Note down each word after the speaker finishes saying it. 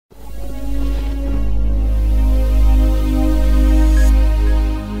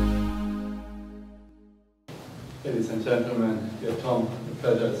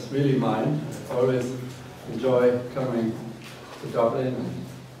always enjoy coming to Dublin and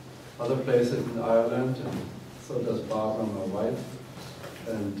other places in Ireland, and so does Barbara, my wife.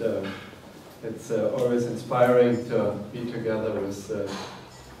 And it's always inspiring to be together with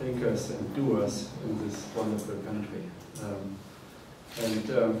thinkers and doers in this wonderful country.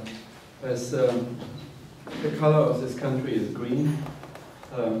 As the color of this country is green,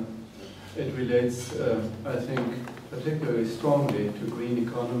 it relates, I think, particularly strongly to green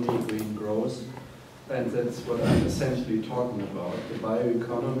economy, green growth, and that's what I'm essentially talking about. The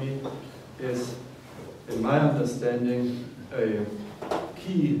bioeconomy is, in my understanding, a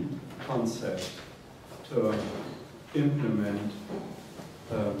key concept to implement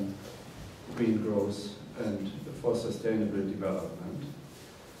green growth and for sustainable development.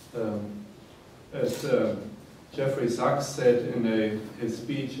 As Jeffrey Sachs said in his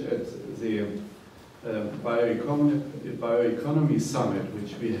speech at the Bioeconomy Summit,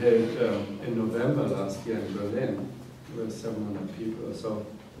 which we held in November last year in Berlin, there were 700 people or so,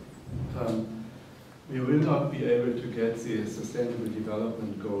 we will not be able to get the Sustainable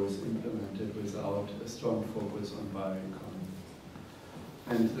Development Goals implemented without a strong focus on bioeconomy.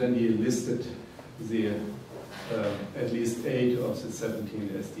 And then he listed the at least 8 of the 17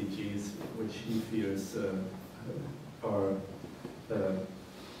 SDGs, which he feels are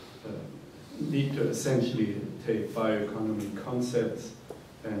need to essentially take bioeconomy concepts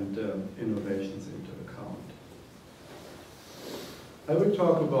and innovations into account. I will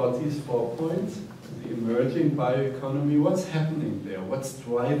talk about these 4 points: the emerging bioeconomy, what's happening there, what's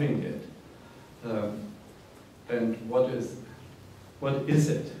driving it, and what is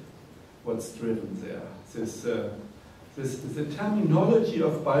it, what's driven there. The terminology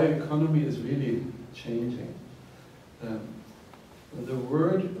of bioeconomy is really changing. The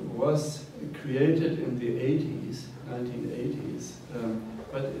word was created in the 1980s,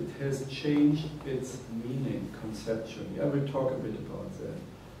 but it has changed its meaning conceptually. I will talk a bit about that.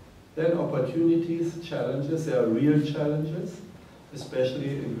 Then opportunities, challenges, there are real challenges,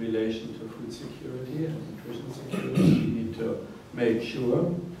 especially in relation to food security and nutrition security. We need to make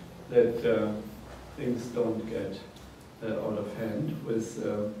sure that things don't get out of hand with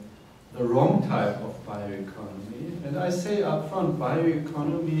the wrong type of bioeconomy. And I say up front,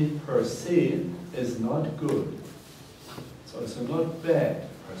 bioeconomy per se is not good. It's also not bad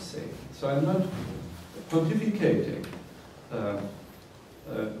per se. So I'm not pontificating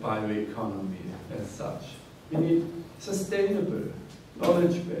bioeconomy as such. We need sustainable,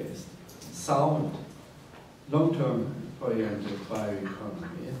 knowledge-based, sound, long-term oriented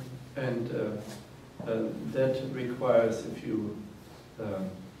bioeconomy. And that requires a few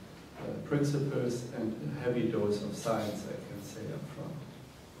principles and a heavy dose of science, I can say up front.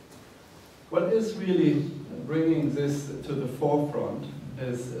 What is really bringing this to the forefront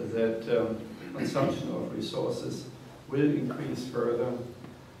is that consumption of resources will increase further.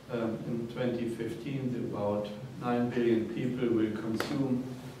 In 2015, about 9 billion people will consume,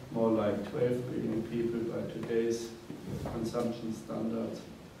 more like 12 billion people by today's consumption standards.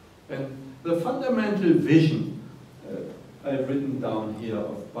 And the fundamental vision I've written down here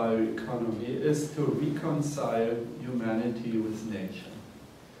of bioeconomy is to reconcile humanity with nature.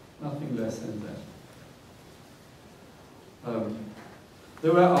 Nothing less than that.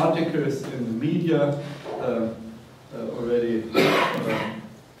 There were articles in the media already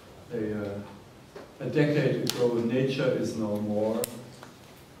a decade ago, "Nature is no more."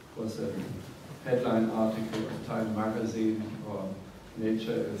 It was a headline article of Time magazine, or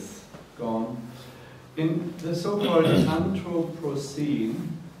 "Nature is gone." In the so-called Anthropocene,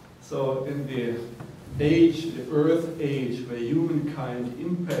 so in the age, the Earth age, where humankind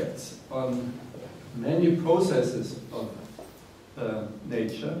impacts on many processes of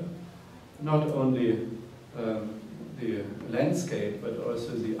nature, not only the landscape, but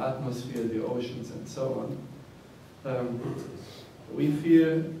also the atmosphere, the oceans, and so on, we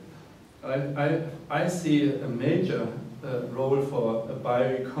feel, I see a major role for a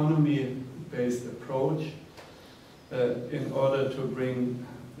bioeconomy-based approach in order to bring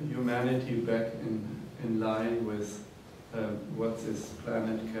humanity back in line with what this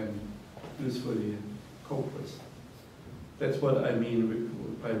planet can usefully cope with. That's what I mean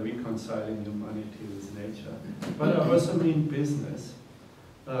by reconciling humanity with nature. But I also mean business.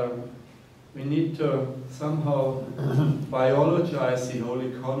 We need to somehow biologize the whole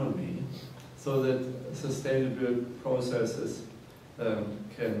economy so that sustainable processes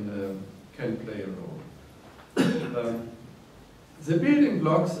can play a role. The building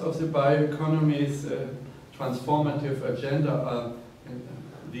blocks of the bioeconomy's transformative agenda are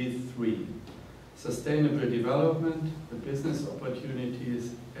these 3. Sustainable development, the business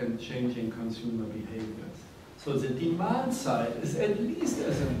opportunities, and changing consumer behaviors. So the demand side is at least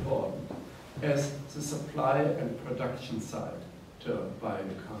as important as the supply and production side to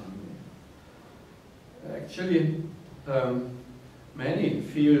bioeconomy. Actually, many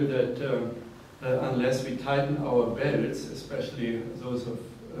feel that unless we tighten our belts, especially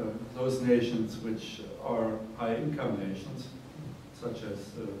those nations which are high-income nations, such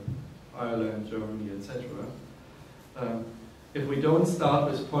as Ireland, Germany, etc., if we don't start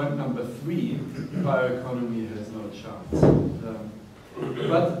with point number 3, bioeconomy has no chance.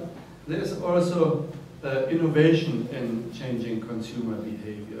 But there's also innovation in changing consumer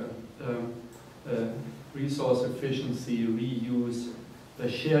behavior, resource efficiency, reuse, the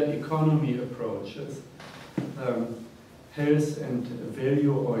shared economy approaches, health and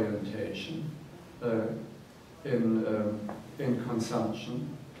value orientation in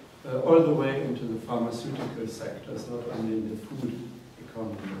consumption, all the way into the pharmaceutical sectors, not only in the food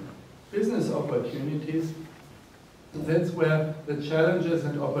economy. Business opportunities, that's where the challenges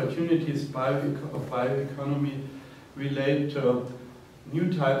and opportunities of bioeconomy relate to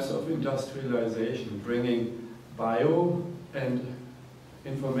new types of industrialization, bringing bio and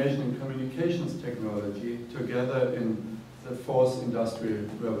information and communications technology together in the fourth industrial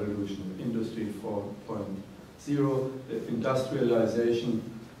revolution, Industry 4.0, the industrialization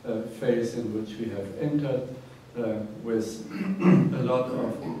phase in which we have entered with a lot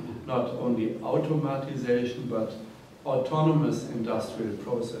of not only automatization but autonomous industrial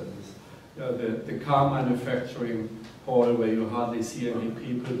processes. The car manufacturing hall where you hardly see any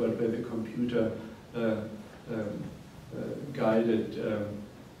people but where the computer guided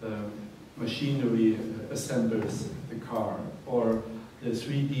machinery assembles the car, or the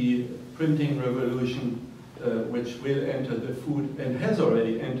 3D printing revolution which will enter the food and has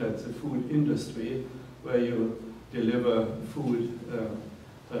already entered the food industry, where you deliver food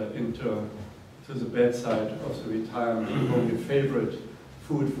to the bedside of the retirement home, your favorite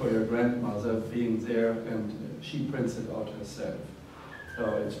food for your grandmother being there, and she prints it out herself. So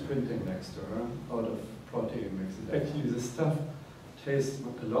it's printing next to her out of protein mixes. Actually, the stuff tastes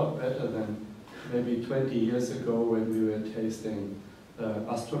a lot better than maybe 20 years ago when we were tasting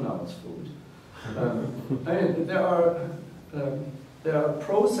astronauts' food. And there are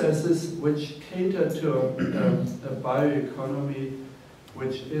processes which cater to a bioeconomy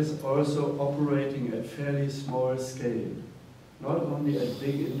which is also operating at fairly small scale, not only at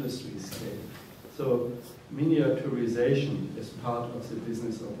big industry scale. So miniaturization is part of the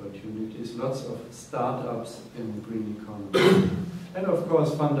business opportunities, lots of startups in the green economy. And of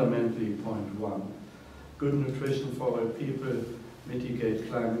course, fundamentally, point 1, good nutrition for all people, mitigate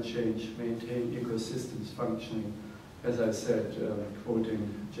climate change, maintain ecosystems functioning. As I said,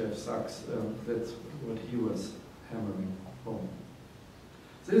 quoting Jeff Sachs, that's what he was hammering home.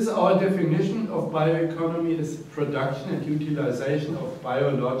 This is our definition of bioeconomy: is production and utilization of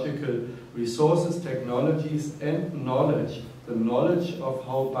biological resources, technologies, and knowledge. The knowledge of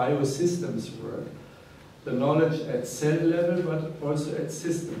how biosystems work, the knowledge at cell level, but also at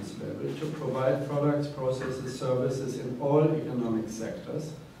systems level, to provide products, processes, services in all economic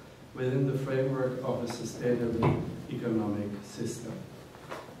sectors within the framework of a sustainable economic system.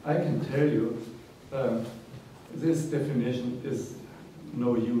 I can tell you this definition is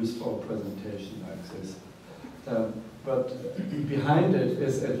no use for a presentation like this. But behind it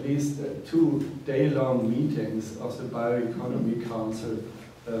is at least 2 day-long meetings of the Bioeconomy Council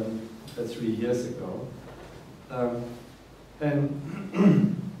 3 years ago. And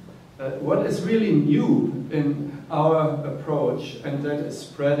what is really new in our approach, and that is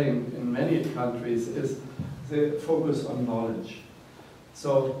spreading in many countries, is the focus on knowledge.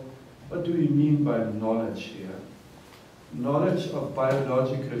 So what do we mean by knowledge here? Knowledge of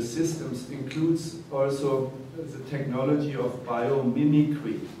biological systems includes also the technology of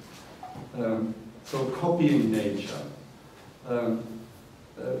biomimicry, so copying nature,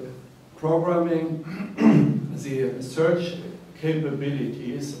 programming the search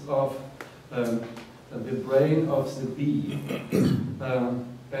capabilities of the brain of the bee,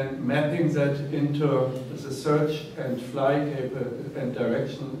 and mapping that into the search and fly and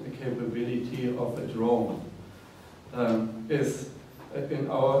direction capability of a drone. Is, in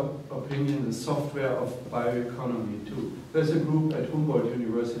our opinion, the software of bioeconomy too. There's a group at Humboldt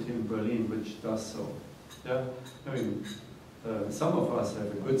University in Berlin which does so. Yeah, I mean, some of us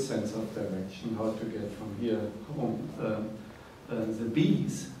have a good sense of direction, how to get from here home. The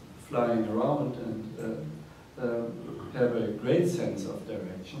bees flying around and have a great sense of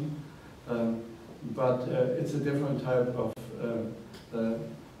direction, but it's a different type of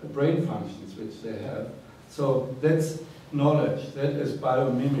brain functions which they have. So that's knowledge. That is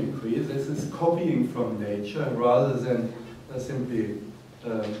biomimicry. This is copying from nature rather than simply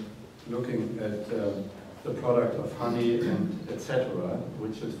looking at the product of honey and etc.,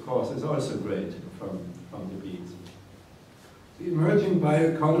 which of course is also great from the bees. The emerging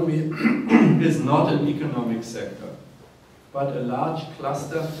bioeconomy is not an economic sector, but a large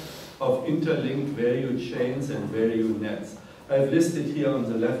cluster of interlinked value chains and value nets. I've listed here on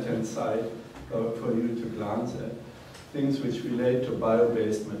the left-hand side for you to glance at things which relate to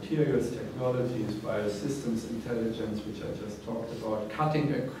bio-based materials, technologies, biosystems intelligence, which I just talked about,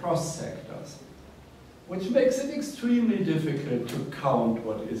 cutting across sectors, which makes it extremely difficult to count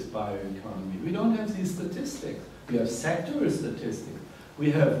what is bioeconomy. We don't have these statistics. We have sectoral statistics.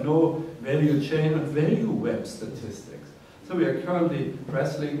 We have no value chain and value web statistics. So we are currently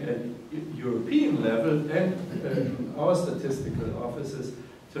wrestling at European level and in our statistical offices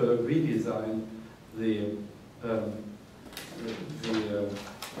to redesign the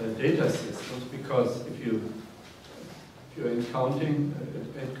data systems, because if you're in counting,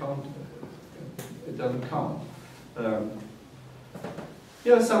 it doesn't count.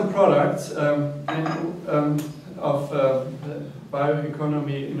 Here are some products of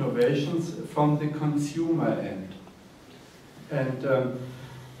bioeconomy innovations from the consumer end. And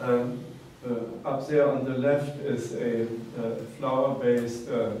up there on the left is a flour-based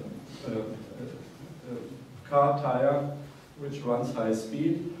car tire which runs high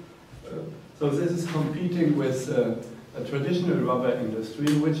speed. So this is competing with a traditional rubber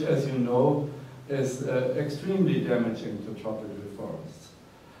industry, which, as you know, is extremely damaging to tropical forests.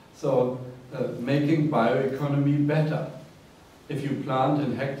 So making bioeconomy better. If you plant a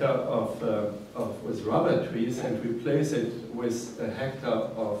hectare with rubber trees and replace it with a hectare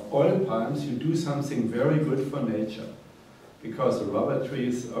of oil palms, you do something very good for nature, because the rubber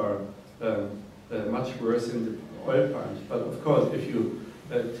trees are much worse than the oil palms. But of course, if you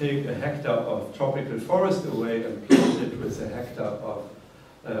take a hectare of tropical forest away and plant it with a hectare of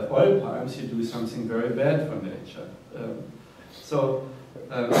oil palms, you do something very bad for nature. So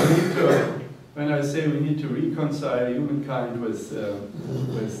we need to, when I say we need to reconcile humankind with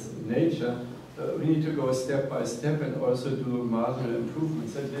nature, we need to go step by step and also do marginal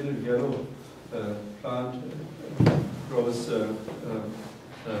improvements. That little yellow plant grows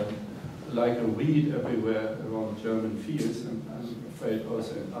like a weed everywhere around German fields, and I'm afraid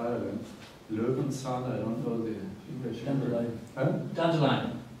also in Ireland. Löwenzahn, I don't know the English word. Huh?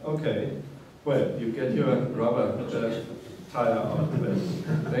 Dandelion. Okay. Well, you get your rubber tire out of it.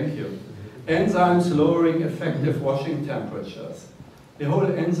 Thank you. Enzymes lowering effective washing temperatures. The whole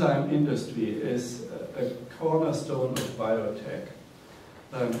enzyme industry is a cornerstone of biotech.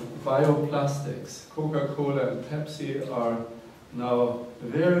 Bioplastics. Coca-Cola and Pepsi are now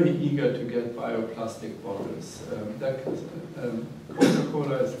very eager to get bioplastic bottles.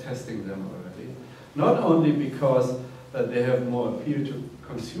 Coca-Cola is testing them already. Not only because they have more appeal to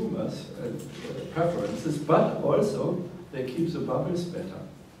consumers and preferences, but also they keep the bubbles better.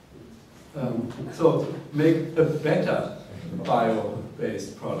 So make a better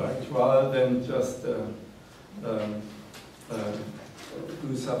bio-based product rather than just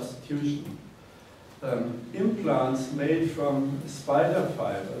do substitution. Implants made from spider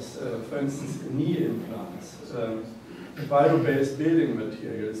fibers, for instance, knee implants, bio-based building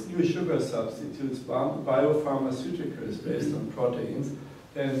materials, new sugar substitutes, biopharmaceuticals based on proteins,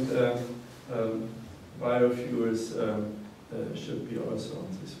 and biofuels should be also on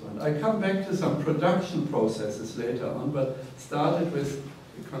this one. I come back to some production processes later on, but started with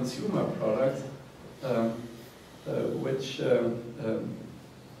the consumer products, which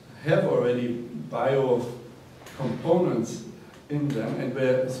have already bio components in them, and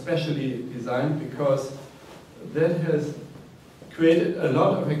were especially designed because that has created a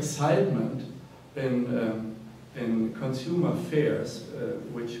lot of excitement in consumer fairs,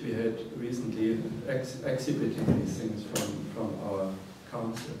 which we had recently exhibiting these things from our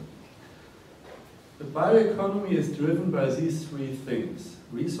council. The bioeconomy is driven by these three things: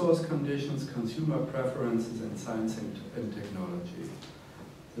 resource conditions, consumer preferences, and science and technology.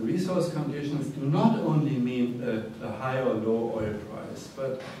 The resource conditions do not only mean a high or low oil price,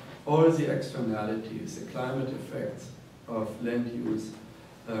 but all the externalities, the climate effects of land use,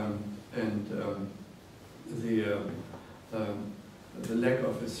 and the lack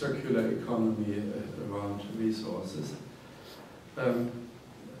of a circular economy around resources.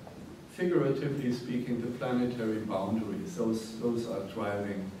 Figuratively speaking, the planetary boundaries, those are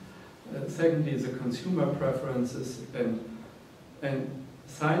driving. Secondly, the consumer preferences, and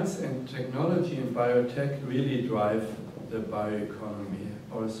science and technology and biotech really drive the bioeconomy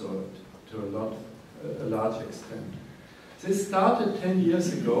also to a large extent. This started 10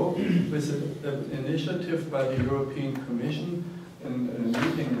 years ago with an initiative by the European Commission in a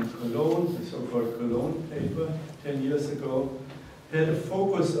meeting in Cologne, the so-called Cologne paper 10 years ago, had a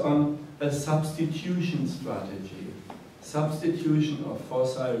focus on a substitution strategy. Substitution of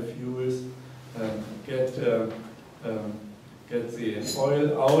fossil fuels, get the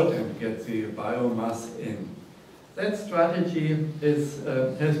oil out and get the biomass in. That strategy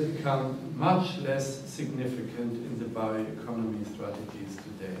has become much less significant in the bioeconomy strategies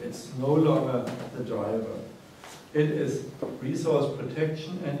today. It's no longer the driver. It is resource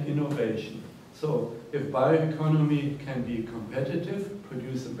protection and innovation. So if bioeconomy can be competitive,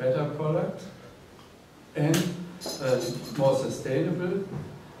 produce a better product, and more sustainable,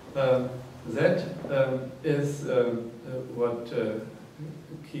 that is what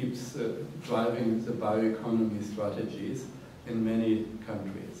keeps driving the bioeconomy strategies in many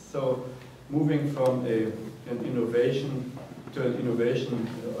countries. So moving from an innovation to an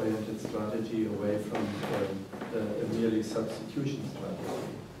innovation-oriented strategy away from a merely substitution strategy.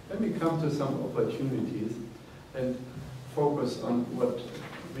 Let me come to some opportunities and focus on what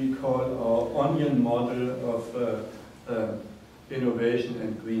we call our onion model of innovation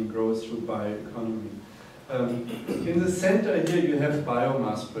and green growth through bioeconomy. In the center here you have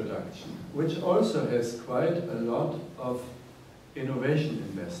biomass production, which also has quite a lot of innovation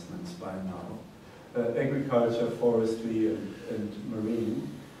investments by now. Agriculture, forestry, and marine.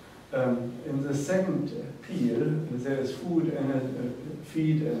 In the second peel, there is food and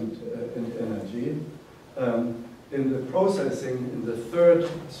feed and energy. In the processing, in the third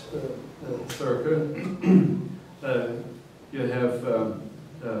circle, you have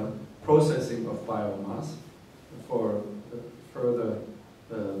processing of biomass for further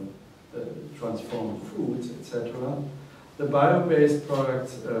transformed foods, etc. The bio-based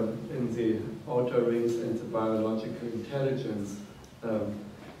products in the outer rings and the biological intelligence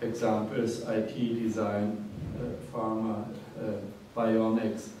examples, IT design, pharma,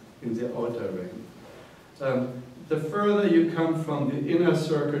 bionics in the outer ring. The further you come from the inner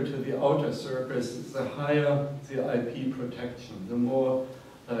circle to the outer circles, the higher the IP protection, the more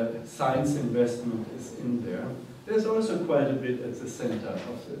science investment is in there. There's also quite a bit at the center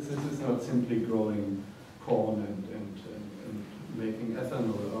of this. This is not simply growing corn and making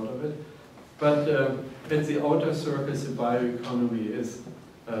ethanol out of it. But at the outer circles, the bioeconomy is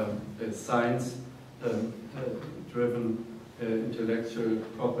a science-driven, intellectual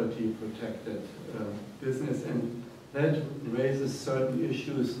property protected business, and that raises certain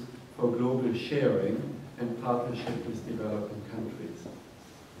issues for global sharing and partnership with developing countries.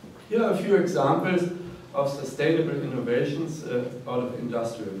 Here are a few examples of sustainable innovations out of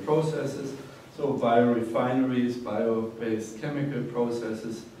industrial processes. So biorefineries, bio-based chemical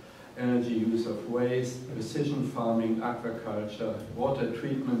processes, energy use of waste, precision farming, aquaculture, water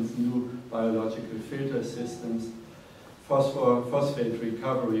treatments, new biological filter systems, phosphate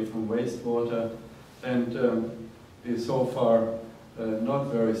recovery from wastewater, and the so far not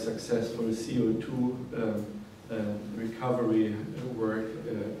very successful CO2 recovery work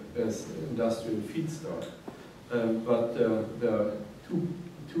as industrial feedstock. But there are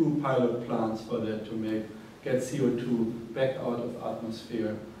two pilot plants for that to get CO2 back out of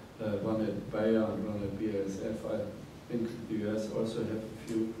atmosphere, one at Bayer and one at BASF. I think the US also have a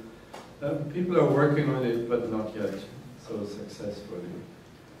few. People are working on it, but not yet so successfully.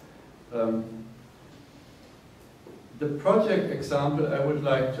 The project example I would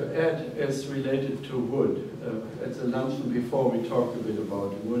like to add is related to wood. At the luncheon before we talked a bit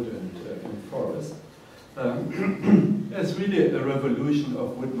about wood and forest. There's really a revolution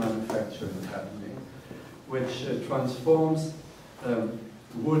of wood manufacturing happening, which transforms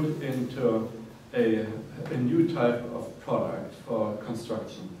wood into a new type of product for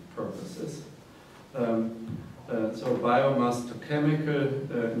construction purposes. So biomass to chemical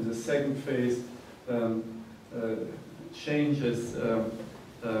in the second phase changes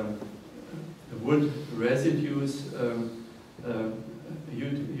wood residues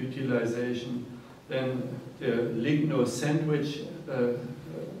utilization. Then the ligno sandwich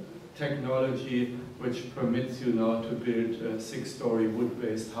technology, which permits you now to build 6-story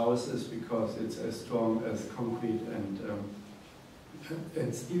wood-based houses because it's as strong as concrete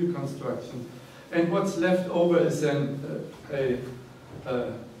and steel construction. And what's left over is then a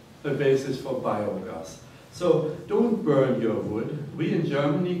basis for biogas. So don't burn your wood. We in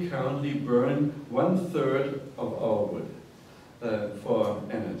Germany currently burn 1/3 of our wood for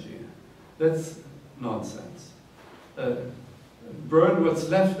energy. That's nonsense. Burn what's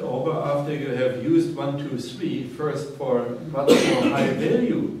left over after you have used 1, 2, 3, first for much more high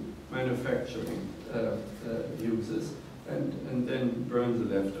value manufacturing uses, and then burn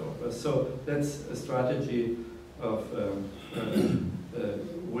the leftovers. So that's a strategy of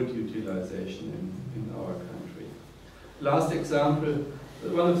wood utilization in our country. Last example,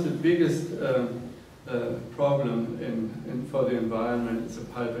 one of the biggest problem for the environment is the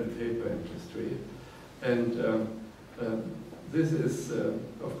pulp and paper industry. And this is,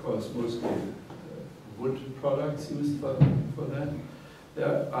 of course, mostly wood products used for that.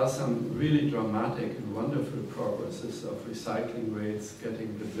 There are some really dramatic and wonderful progresses of recycling rates,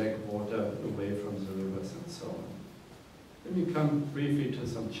 getting the black water away from the rivers and so on. Let me come briefly to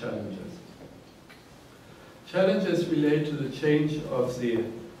some challenges. Challenges relate to the change of the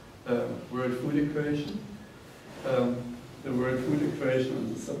world food equation. The world food equation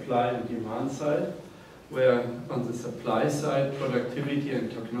on the supply and demand side, where on the supply side, productivity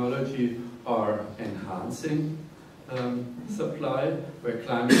and technology are enhancing supply, where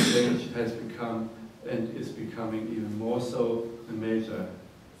climate change has become and is becoming even more so a major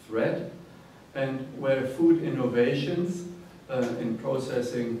threat, and where food innovations in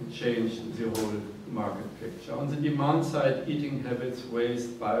processing change the whole market picture. On the demand side, eating habits,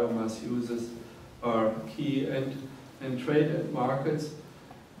 waste, biomass uses are key, and trade and markets.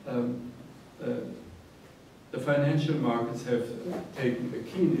 The financial markets have taken a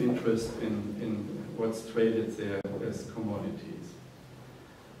keen interest in what's traded there as commodities.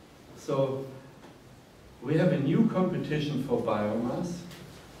 So we have a new competition for biomass.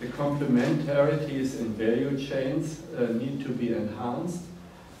 The complementarities in value chains need to be enhanced,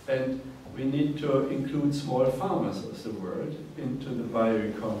 and we need to include small farmers of the world into the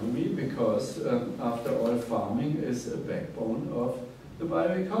bioeconomy, because after all, farming is a backbone of the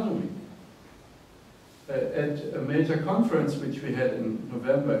bioeconomy. At a major conference which we had in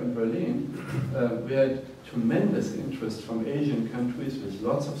November in Berlin, we had tremendous interest from Asian countries with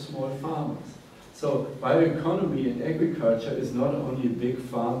lots of small farmers. So bioeconomy in agriculture is not only big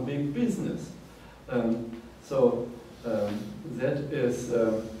farm, big business. That is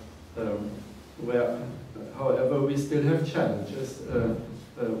where, however, we still have challenges.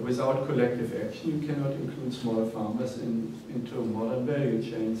 Without collective action, you cannot include small farmers into modern value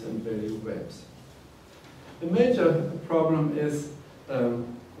chains and value webs. The major problem is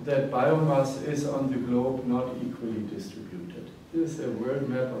that biomass is on the globe not equally distributed. This is a world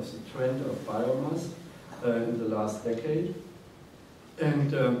map of the trend of biomass in the last decade,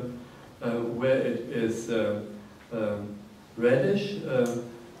 and where it is reddish,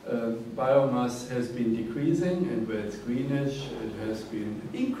 biomass has been decreasing, and where it's greenish, it has been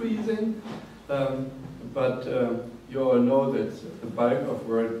increasing. But you all know that the bulk of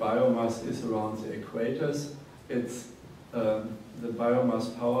world biomass is around the equators. It's the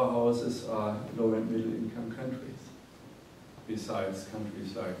biomass powerhouses are low and middle income countries, besides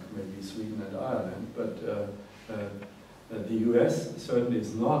countries like maybe Sweden and Ireland. But the US certainly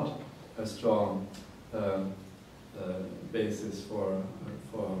is not a strong basis for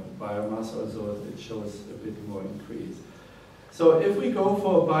biomass, although it shows a bit more increase. So if we go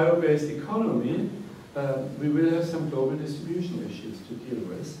for a bio-based economy, we will have some global distribution issues to deal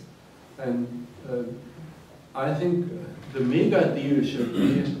with. And I think the mega deal should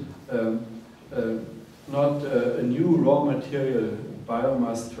be not a new raw material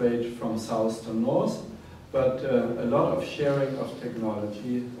biomass trade from south to north, but a lot of sharing of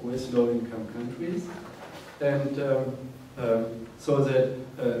technology with low-income countries, and so that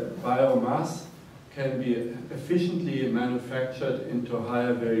biomass can be efficiently manufactured into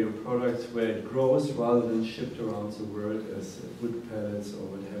higher value products where it grows rather than shipped around the world as wood pellets or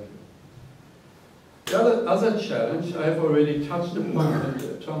what have you. The other challenge I have already touched upon,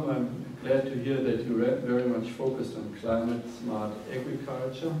 and Tom, I'm glad to hear that you very much focused on climate smart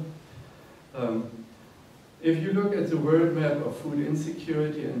agriculture. If you look at the world map of food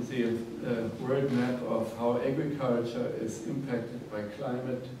insecurity and the world map of how agriculture is impacted by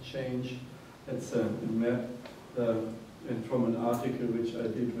climate change, it's a map and from an article which I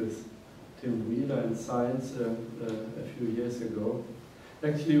did with Tim Wheeler in Science a few years ago.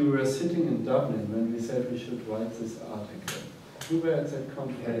 Actually, we were sitting in Dublin when we said we should write this article. We were at that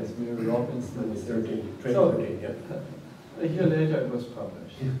conference, Mary Robinson. 2013, yeah. A year later it was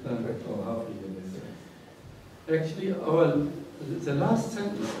published, or half a year later. Actually, the last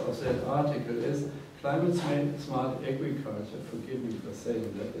sentence of that article is climate smart agriculture, forgive me for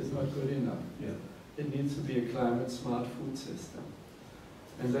saying that, is not good enough. Yeah. It needs to be a climate smart food system.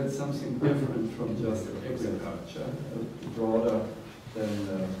 And that's something different from just agriculture, broader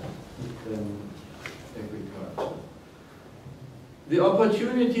than agriculture. The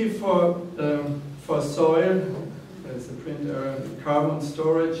opportunity for soil, as a print error, carbon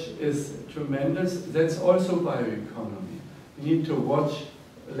storage is tremendous. That's also bioeconomy. We need to watch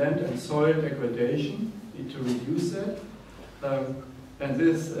land and soil degradation, need to reduce that. And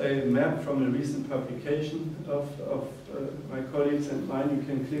this is a map from a recent publication of my colleagues and mine. You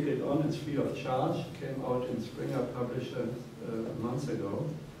can click it on, it's free of charge. It came out in Springer Publisher months ago,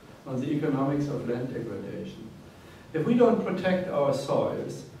 on the economics of land degradation. If we don't protect our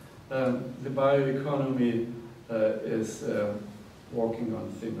soils, the bioeconomy is walking on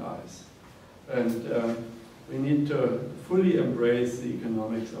thin ice. And we need to fully embrace the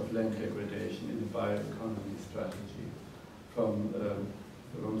economics of land degradation in the bioeconomy strategy, from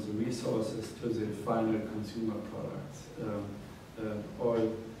the resources to the final consumer products.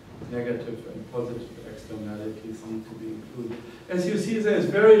 All negative and positive externalities need to be included. As you see, there is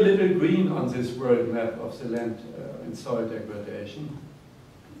very little green on this world map of the land and soil degradation.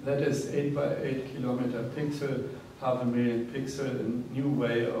 That is 8 by 8 kilometer pixel, 500,000 pixel, a new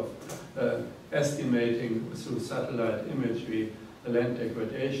way of estimating through satellite imagery. The land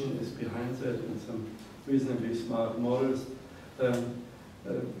degradation is behind that in some reasonably smart models.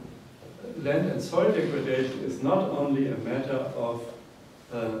 Land and soil degradation is not only a matter of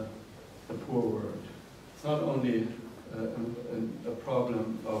the poor world. It's not only a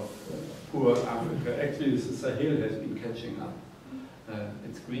problem of poor Africa. Actually, the Sahel has been catching up.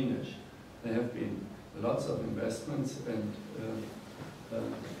 It's greenish. There have been lots of investments, and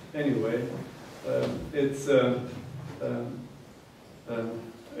anyway,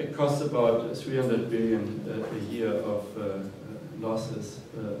 it costs about 300 billion a year of losses,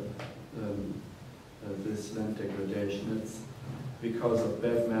 this land degradation. It's because of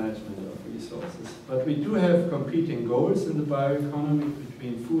bad management of resources. But we do have competing goals in the bioeconomy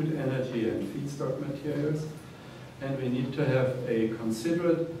between food, energy, and feedstock materials. And we need to have a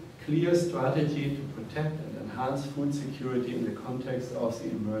considerate, clear strategy to protect and enhance food security in the context of the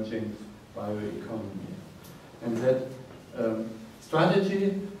emerging bioeconomy. And that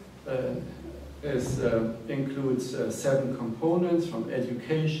strategy includes 7 components, from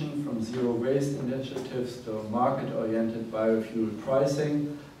education, from zero waste initiatives to market-oriented biofuel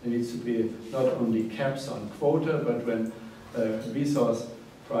pricing. There needs to be not only caps on quota, but when resource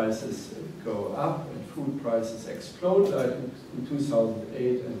prices go up and food prices explode, like in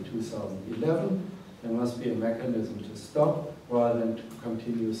 2008 and 2011, there must be a mechanism to stop rather than to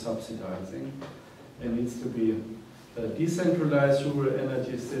continue subsidizing. There needs to be decentralized rural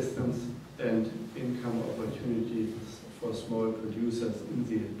energy systems and income opportunities for small producers in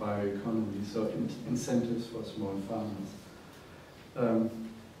the bioeconomy, so incentives for small farmers.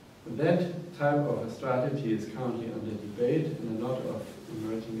 That type of a strategy is currently under debate in a lot of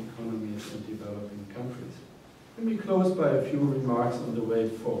emerging economies and developing countries. Let me close by a few remarks on the way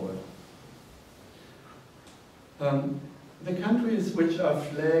forward. The countries which are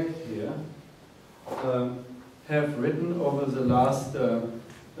flagged here have written over the last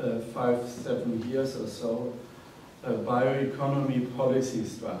 5-7 years or so bioeconomy policy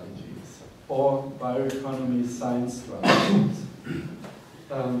strategies or bioeconomy science strategies.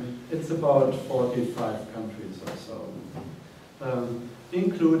 It's about 45 countries or so,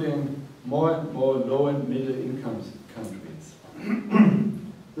 including more and more low and middle income countries.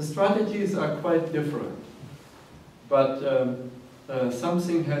 The strategies are quite different, but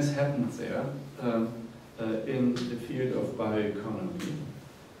something has happened there in the field of bioeconomy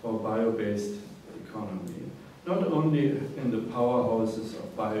or bio-based economy. Not only in the powerhouses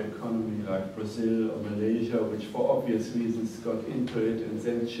of bioeconomy like Brazil or Malaysia, which for obvious reasons got into it and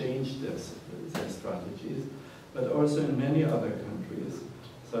then changed their strategies, but also in many other countries,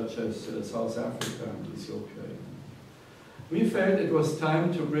 such as South Africa and Ethiopia. We felt it was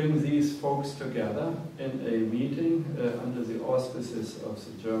time to bring these folks together in a meeting under the auspices of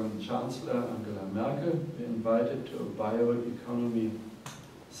the German Chancellor Angela Merkel. We invited to a bioeconomy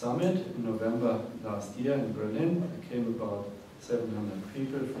summit in November last year in Berlin. There came about 700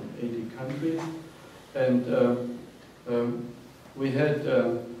 people from 80 countries. And we had,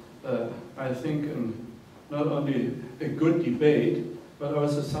 I think, not only a good debate, but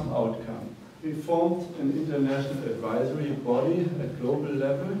also some outcome. We formed an international advisory body at global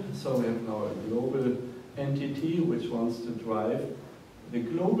level, so we have now a global entity which wants to drive the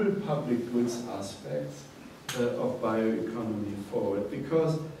global public goods aspects of bioeconomy forward,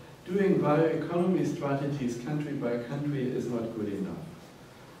 because doing bioeconomy strategies country by country is not good enough.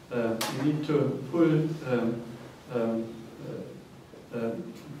 You need to pull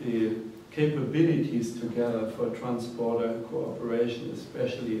the capabilities together for transborder cooperation,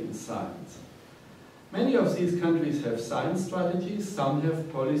 especially in science. Many of these countries have science strategies, some have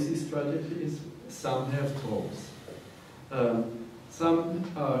policy strategies, some have both. Some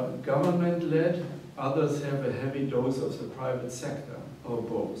are government-led, others have a heavy dose of the private sector, or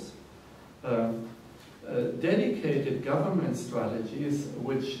both. Dedicated government strategies,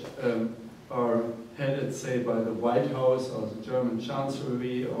 which are headed, say, by the White House or the German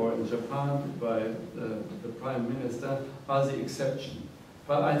Chancellery, or in Japan by the Prime Minister, are the exception.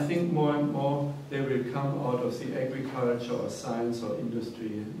 But I think more and more they will come out of the agriculture or science or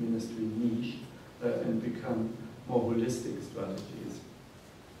industry ministry niche and become more holistic strategies.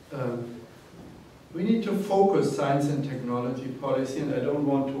 We need to focus science and technology policy, and I don't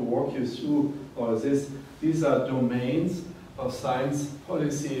want to walk you through all this. These are domains of science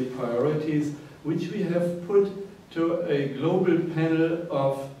policy priorities, which we have put to a global panel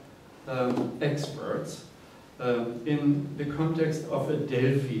of experts in the context of a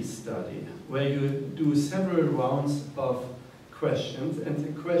Delphi study, where you do several rounds of questions, and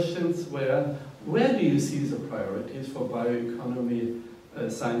the questions were, where do you see the priorities for bioeconomy,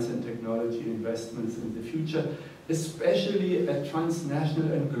 science and technology investments in the future, especially at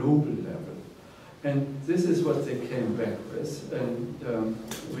transnational and global level? And this is what they came back with, and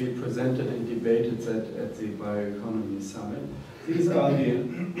we presented and debated that at the Bioeconomy Summit. These are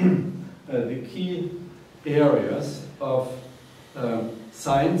the key areas of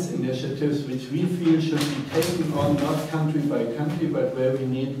science initiatives which we feel should be taken on not country by country, but where we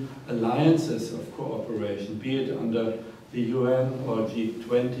need alliances of cooperation, be it under the UN or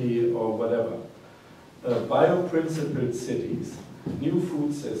G20 or whatever. Bioprincipled cities, new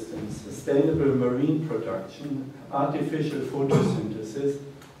food systems, sustainable marine production, artificial photosynthesis,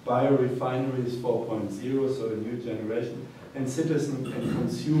 biorefineries 4.0, so a new generation, and citizen and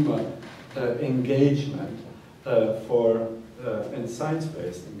consumer engagement and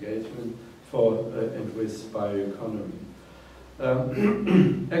science-based engagement and with bioeconomy.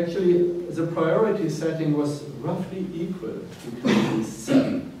 Actually, the priority setting was roughly equal between these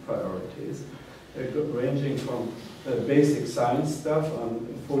 7 priorities, ranging from basic science stuff on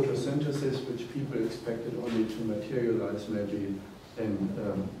photosynthesis, which people expected only to materialize maybe in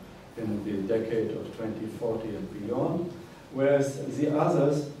the decade of 2040 and beyond, whereas the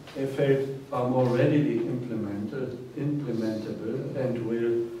others, they felt, are more readily implementable and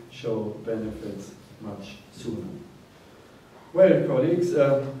will show benefits much sooner. Well, colleagues,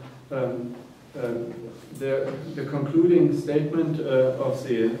 the concluding statement of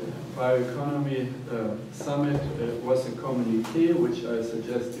the Bioeconomy Summit was a communiqué, which I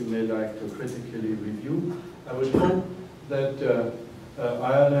suggest you may like to critically review. I would hope that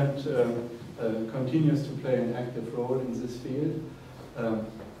Ireland continues to play an active role in this field.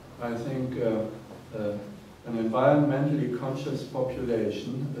 I think an environmentally conscious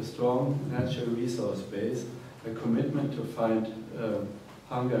population, a strong natural resource base, a commitment to find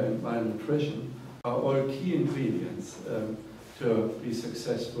hunger and malnutrition are all key ingredients to be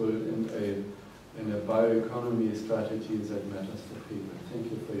successful in a bioeconomy strategy that matters to people.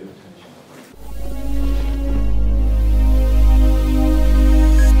 Thank you for your attention.